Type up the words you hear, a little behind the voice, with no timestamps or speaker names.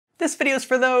This video is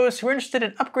for those who are interested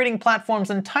in upgrading platforms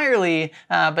entirely,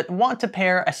 but want to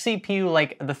pair a CPU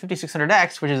like the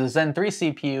 5600X, which is a Zen 3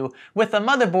 CPU, with a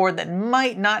motherboard that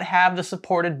might not have the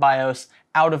supported BIOS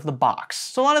out of the box.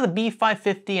 So a lot of the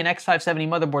B550 and X570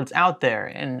 motherboards out there,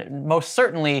 and most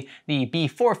certainly the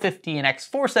B450 and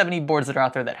X470 boards that are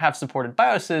out there that have supported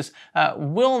BIOSes,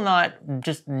 will not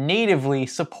just natively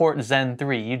support Zen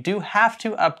 3. You do have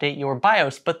to update your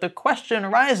BIOS, but the question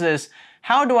arises,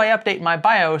 how do I update my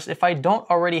BIOS if I don't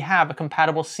already have a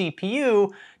compatible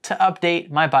CPU to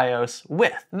update my BIOS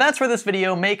with? That's where this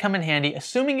video may come in handy,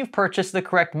 assuming you've purchased the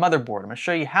correct motherboard. I'm going to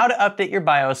show you how to update your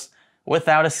BIOS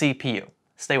without a CPU.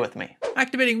 Stay with me.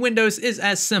 Activating Windows is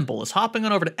as simple as hopping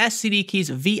on over to SCDKey's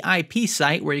VIP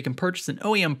site, where you can purchase an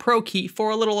OEM Pro key for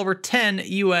a little over $10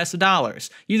 US.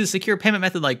 Use a secure payment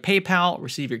method like PayPal,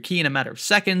 receive your key in a matter of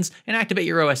seconds, and activate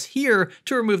your OS here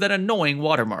to remove that annoying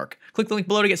watermark. Click the link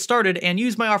below to get started and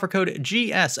use my offer code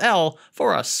GSL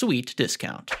for a sweet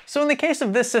discount. So in the case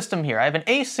of this system here, I have an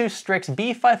Asus Strix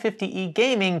B550E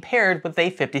Gaming paired with a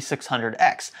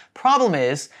 5600X. Problem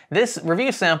is, this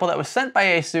review sample that was sent by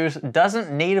Asus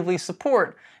doesn't natively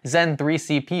support Zen 3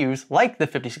 CPUs like the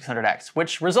 5600X,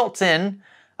 which results in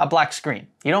a black screen.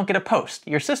 You don't get a post.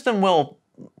 Your system will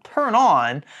turn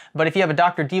on, but if you have a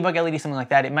Dr. Debug LED, something like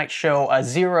that, it might show a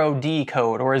 0D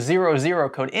code or a 00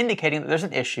 code indicating that there's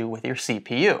an issue with your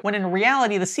CPU. When in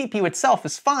reality, the CPU itself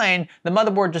is fine, the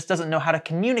motherboard just doesn't know how to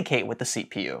communicate with the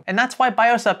CPU. And that's why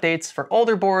BIOS updates for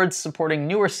older boards supporting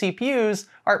newer CPUs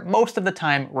are most of the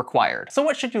time required. So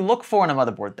what should you look for in a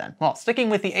motherboard then? Well, sticking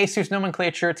with the Asus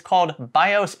nomenclature, it's called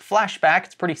BIOS flashback.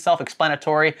 It's pretty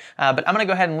self-explanatory, but I'm gonna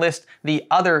go ahead and list the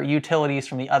other utilities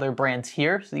from the other brands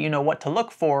here so that you know what to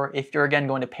look for if you're again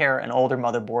going to pair an older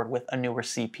motherboard with a newer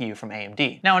CPU from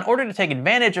AMD. Now, in order to take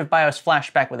advantage of BIOS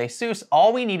flashback with Asus,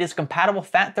 all we need is a compatible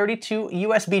FAT32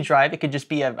 USB drive. It could just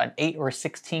be an 8 or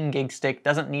 16 gig stick,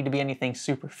 doesn't need to be anything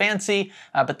super fancy,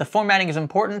 but the formatting is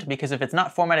important because if it's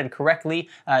not formatted correctly,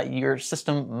 your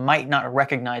system might not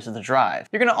recognize the drive.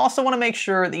 You're gonna also wanna make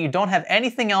sure that you don't have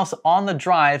anything else on the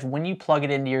drive when you plug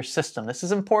it into your system. This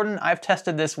is important. I've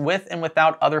tested this with and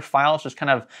without other files, just kind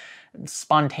of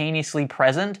spontaneously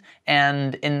present,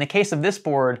 and in the case of this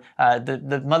board,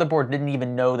 the motherboard didn't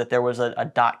even know that there was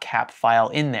a .cap file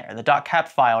in there. The .cap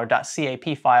file or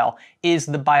 .cap file is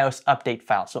the BIOS update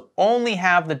file, so only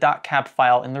have the .cap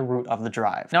file in the root of the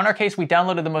drive. Now in our case, we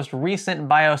downloaded the most recent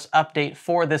BIOS update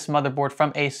for this motherboard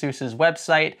from Asus's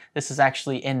website. This is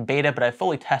actually in beta, but I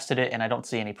fully tested it and I don't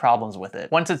see any problems with it.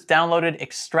 Once it's downloaded,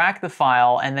 extract the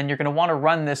file, and then you're gonna wanna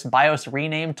run this BIOS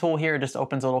rename tool here. It just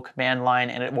opens a little command line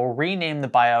and it will rename the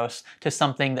BIOS to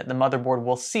something that the motherboard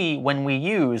will see when we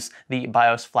use the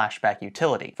BIOS flashback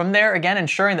utility. From there, again,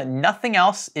 ensuring that nothing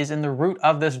else is in the root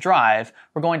of this drive,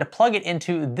 we're going to plug it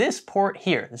into this port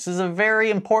here. This is a very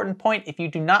important point. If you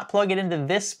do not plug it into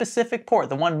this specific port,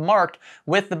 the one marked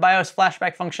with the BIOS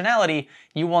flashback functionality,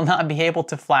 you will not be able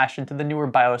to flash into the newer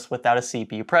BIOS without a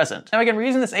CPU present. Now again, we're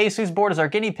using this Asus board as our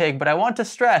guinea pig, but I want to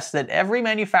stress that every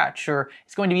manufacturer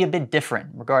is going to be a bit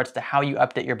different in regards to how you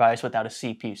update your BIOS without a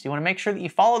CPU. So you want to make sure that you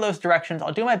follow those directions.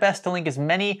 I'll do my best to link as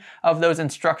many of those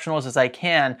instructionals as I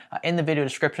can in the video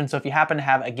description. So if you happen to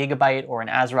have a Gigabyte or an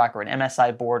ASRock or an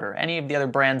MSI board or any of the other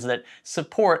brands that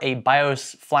support a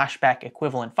BIOS flashback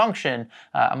equivalent function,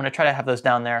 I'm going to try to have those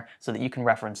down there so that you can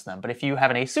reference them. But if you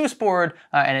have an Asus board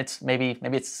and it's maybe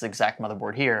it's this exact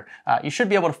motherboard here, you should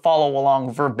be able to follow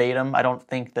along verbatim. I don't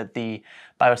think that the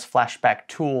BIOS flashback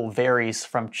tool varies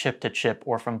from chip to chip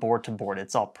or from board to board.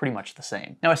 It's all pretty much the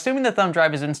same. Now, assuming the thumb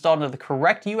drive is installed into the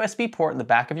correct USB port in the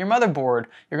back of your motherboard,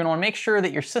 you're going to want to make sure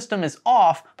that your system is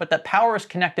off, but that power is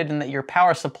connected and that your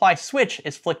power supply switch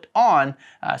is flicked on,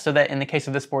 so that in the case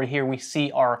of this board here, we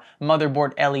see our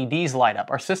motherboard LEDs light up.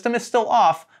 Our system is still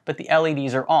off, but the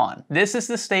LEDs are on. This is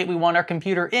the state we want our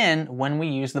computer in when we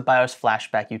use the BIOS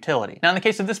flashback utility. Now, in the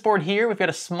case of this board here, we've got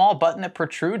a small button that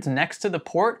protrudes next to the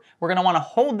port. We're going to want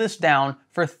to hold this down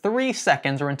for 3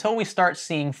 seconds or until we start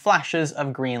seeing flashes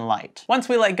of green light. Once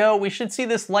we let go, we should see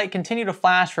this light continue to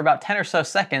flash for about 10 or so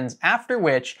seconds, after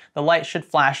which the light should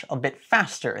flash a bit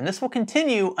faster. And this will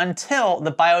continue until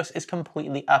the BIOS is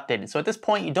completely updated. So at this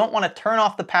point, you don't want to turn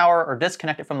off the power or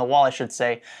disconnect it from the wall, I should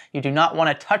say. You do not want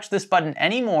to touch this button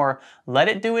anymore. Let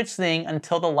it do its thing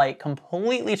until the light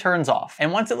completely turns off.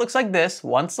 And once it looks like this,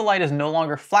 once the light is no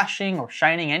longer flashing or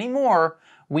shining anymore,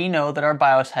 we know that our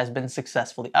BIOS has been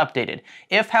successfully updated.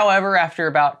 If, however, after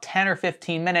about 10 or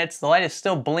 15 minutes, the light is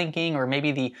still blinking, or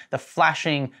maybe the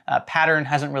flashing pattern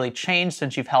hasn't really changed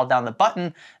since you've held down the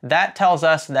button, that tells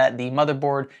us that the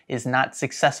motherboard is not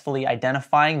successfully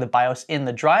identifying the BIOS in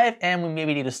the drive, and we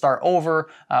maybe need to start over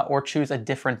or choose a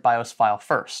different BIOS file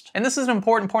first. And this is an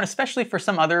important point, especially for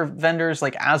some other vendors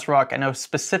like ASRock. I know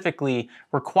specifically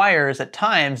requires at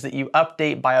times that you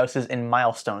update BIOSes in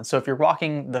milestones. So if you're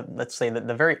rocking let's say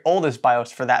the very oldest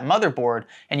BIOS for that motherboard,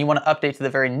 and you want to update to the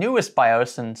very newest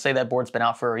BIOS, and say that board's been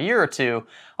out for a year or two,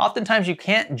 oftentimes you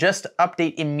can't just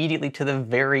update immediately to the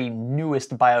very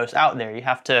newest BIOS out there. You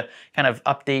have to kind of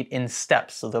update in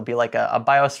steps. So there'll be like a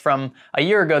BIOS from a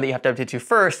year ago that you have to update to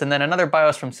first, and then another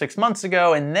BIOS from 6 months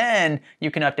ago, and then you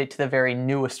can update to the very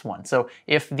newest one. So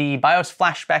if the BIOS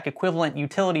flashback equivalent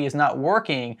utility is not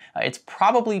working, it's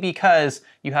probably because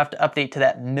you have to update to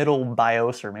that middle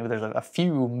BIOS, or maybe there's a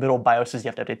few middle BIOSes you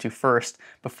have to update to first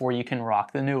before you can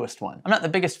rock the newest one. I'm not the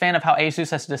biggest fan of how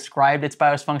ASUS has described its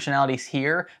BIOS functionalities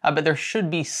here, but there should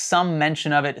be some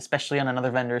mention of it, especially on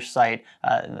another vendor's site,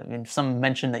 some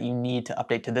mention that you need to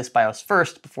update to this BIOS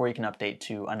first before you can update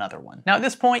to another one. Now at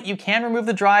this point, you can remove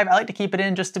the drive. I like to keep it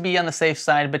in just to be on the safe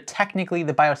side, but technically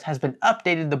the BIOS has been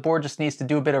updated. The board just needs to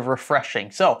do a bit of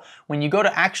refreshing. So when you go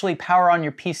to actually power on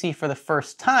your PC for the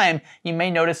first time, you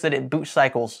may notice that it boot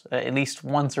cycles at least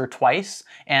once or twice,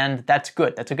 and that's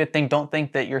good. That's a good thing. Don't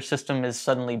think that your system is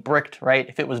suddenly bricked, right?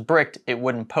 If it was bricked, it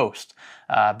wouldn't post.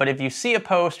 But if you see a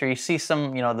post, or you see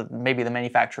some, maybe the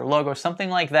manufacturer logo, something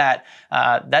like that,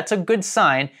 that's a good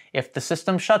sign. If the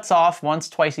system shuts off once,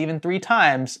 twice, even 3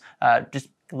 times, just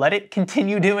let it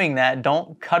continue doing that.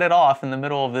 Don't cut it off in the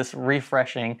middle of this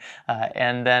refreshing.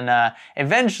 And then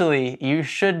eventually you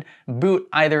should boot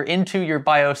either into your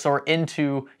BIOS or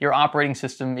into your operating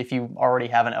system if you already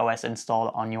have an OS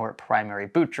installed on your primary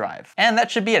boot drive. And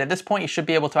that should be it. At this point, you should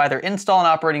be able to either install an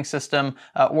operating system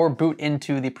or boot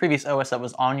into the previous OS that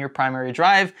was on your primary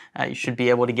drive. You should be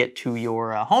able to get to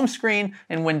your home screen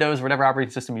in Windows, whatever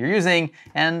operating system you're using.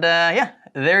 And yeah,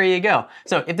 there you go.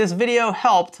 So if this video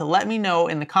helped, let me know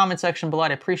in the comment section below.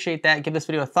 I'd appreciate that. Give this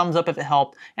video a thumbs up if it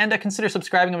helped, and consider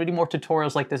subscribing. I'm gonna do more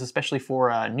tutorials like this, especially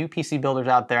for new PC builders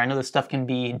out there. I know this stuff can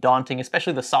be daunting,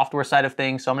 especially the software side of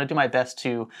things, so I'm gonna do my best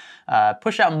to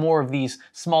push out more of these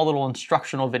small little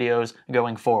instructional videos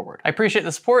going forward. I appreciate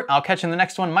the support. I'll catch you in the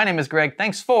next one. My name is Greg.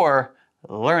 Thanks for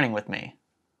learning with me.